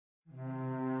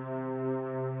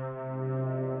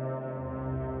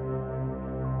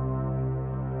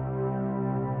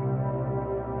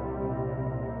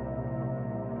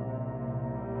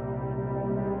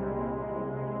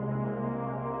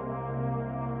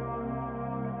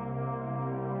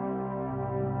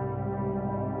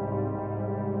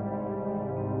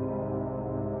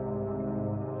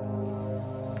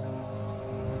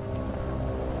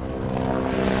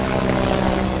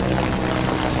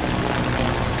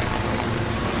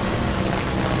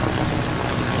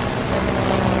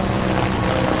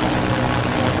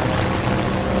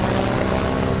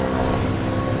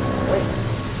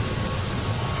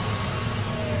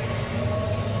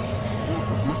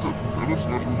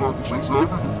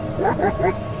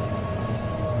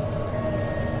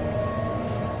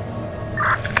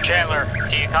Chandler,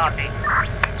 do you copy?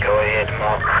 Go ahead,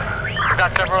 Mark. We've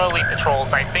got several elite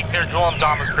patrols. I think they're Joel and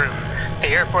Dama's group. They're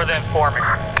here for the informant.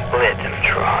 Let them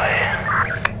try.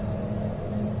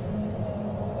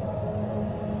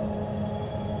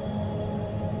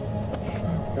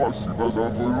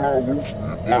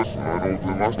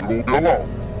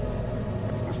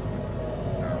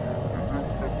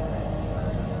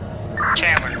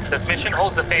 Chandler, this mission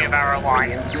holds the fate of our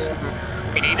alliance.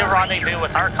 We need to rendezvous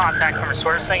with our contact from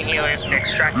Resource St. Helios to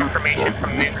extract information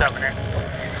from the New Covenant.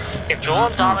 If Joel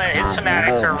and Dama and his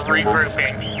fanatics are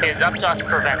regrouping, it is up to us to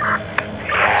prevent it.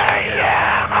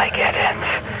 Yeah, I get it.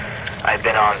 I've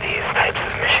been on these types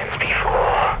of missions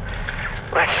before.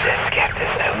 Let's just get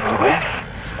this over with.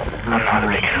 I'm not a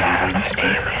big fan of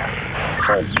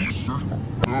aliens.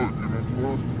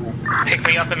 Pick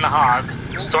me up in the Hog.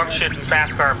 Storm should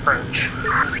fast our approach.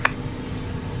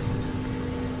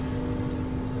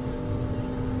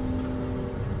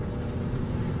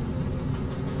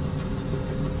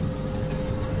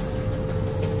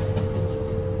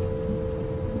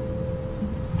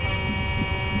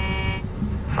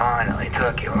 Finally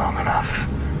took you long enough.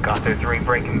 Got through 3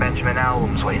 Breaking Benjamin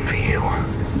albums waiting for you.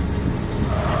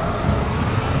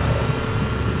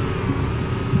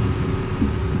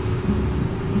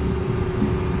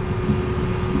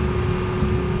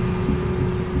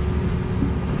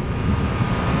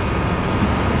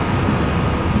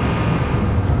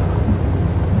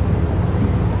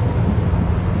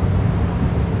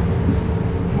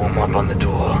 Form up on the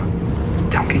door.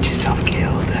 Don't get yourself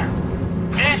killed.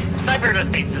 Sniper to the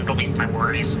face is the least of my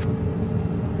worries.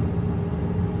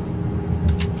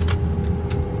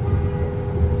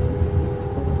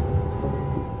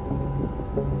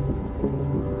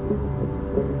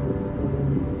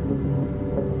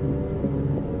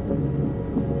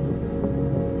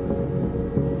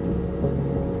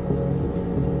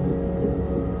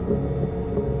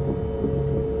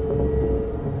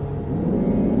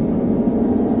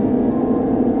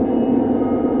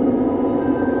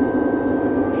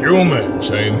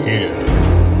 Humans, I am here.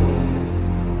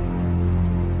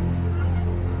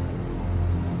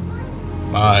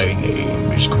 My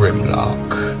name is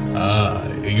Grimlock.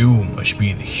 You must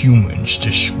be the humans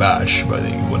dispatched by the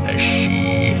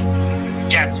UNSC.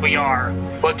 Yes, we are.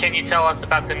 What can you tell us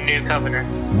about the New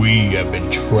Covenant? We have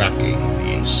been tracking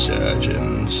the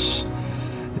insurgents.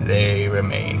 They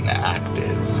remain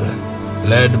active,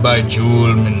 led by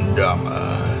Joel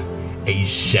Mendama, a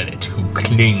zealot who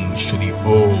clings to the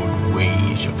old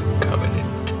ways of the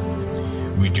Covenant.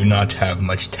 We do not have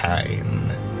much time.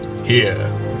 Here,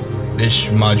 this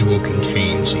module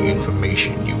contains the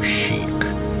information you seek.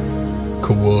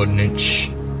 Coordinates,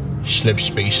 slip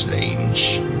space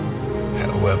lanes.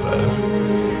 However,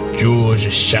 Joel's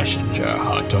assassins are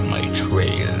hot on my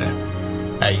trail.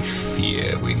 I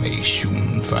fear we may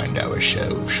soon find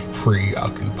ourselves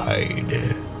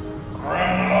preoccupied.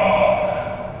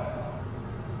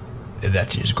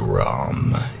 That is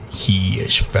Grom. He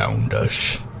has found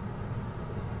us.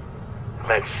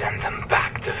 Let's send them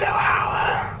back to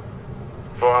Valhalla.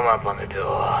 Form up on the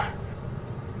door.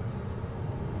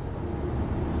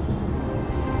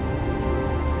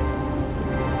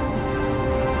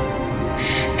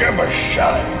 Step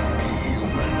aside,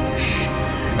 humans,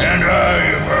 and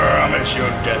I promise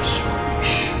your deaths will be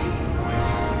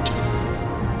swift.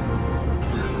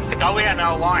 I thought we had an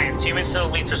alliance. Humans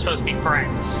and elites are supposed to be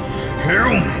friends.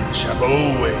 Humans have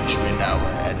always been our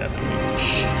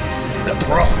enemies. The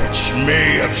prophets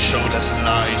may have showed us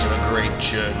lies of a great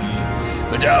journey,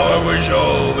 but ours was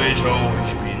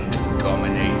always been to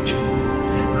dominate.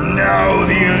 Now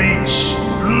the elites,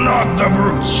 not the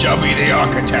brutes, shall be the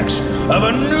architects of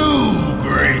a new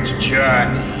great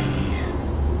journey.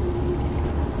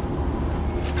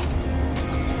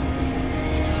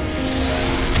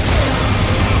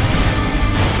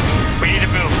 We need to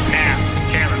move now.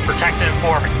 Chandler, protect and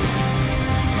inform me.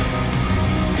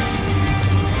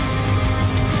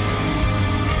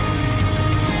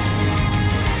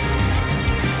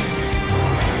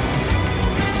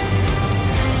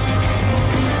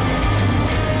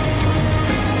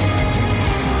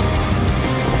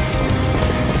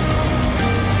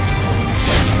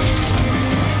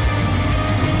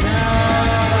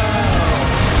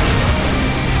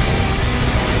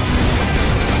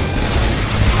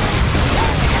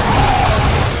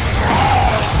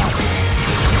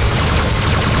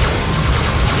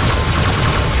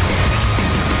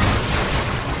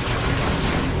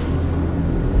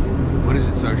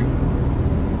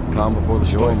 Calm before the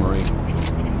storm, Marine.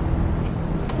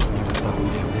 Never thought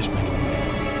we'd have this many.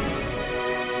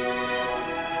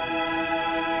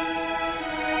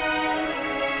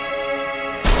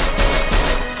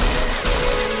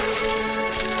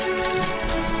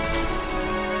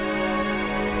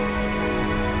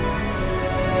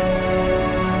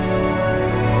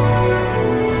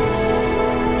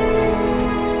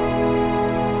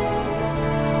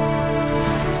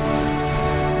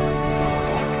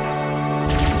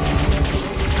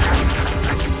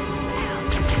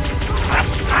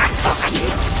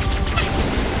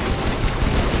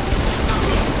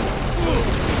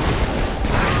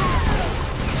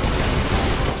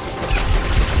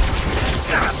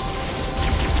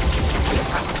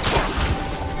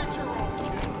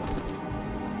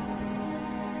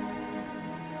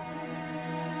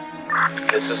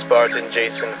 This is Spartan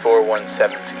Jason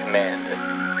 417 to command.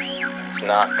 It's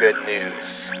not good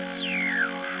news.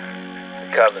 The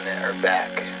Covenant are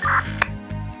back.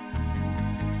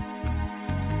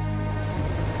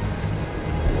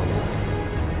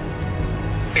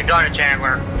 We've done it,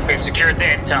 Chandler. We've secured the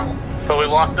intel, but we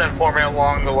lost the informant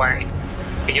along the way.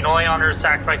 We can only honor his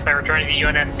sacrifice by returning to the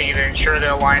UNSC to ensure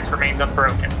the alliance remains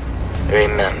unbroken.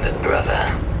 Remember,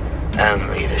 brother,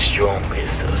 only the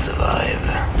strongest will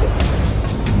survive.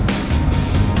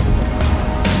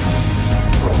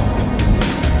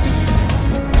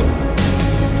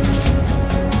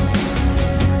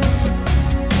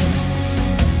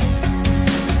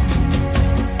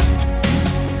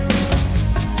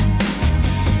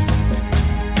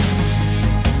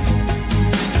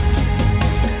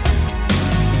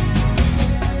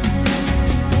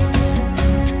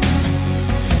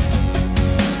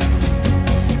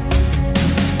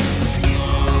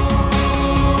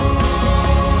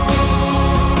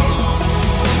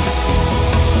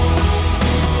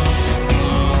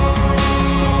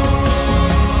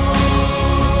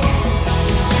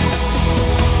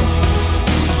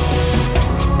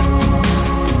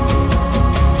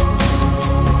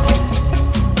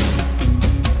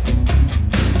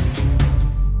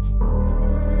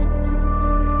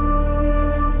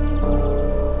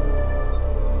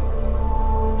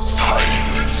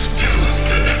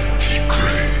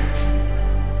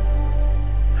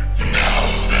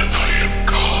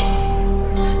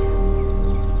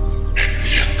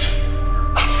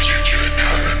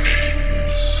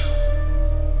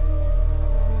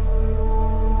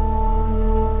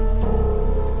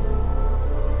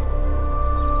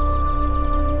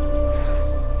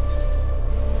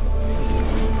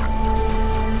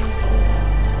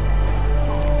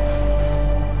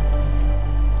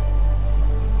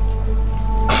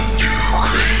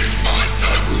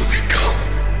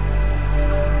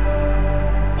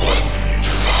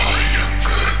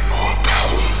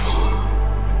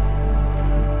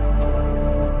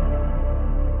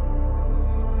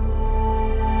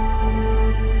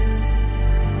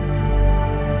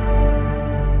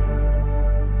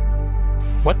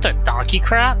 What the donkey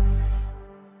crap?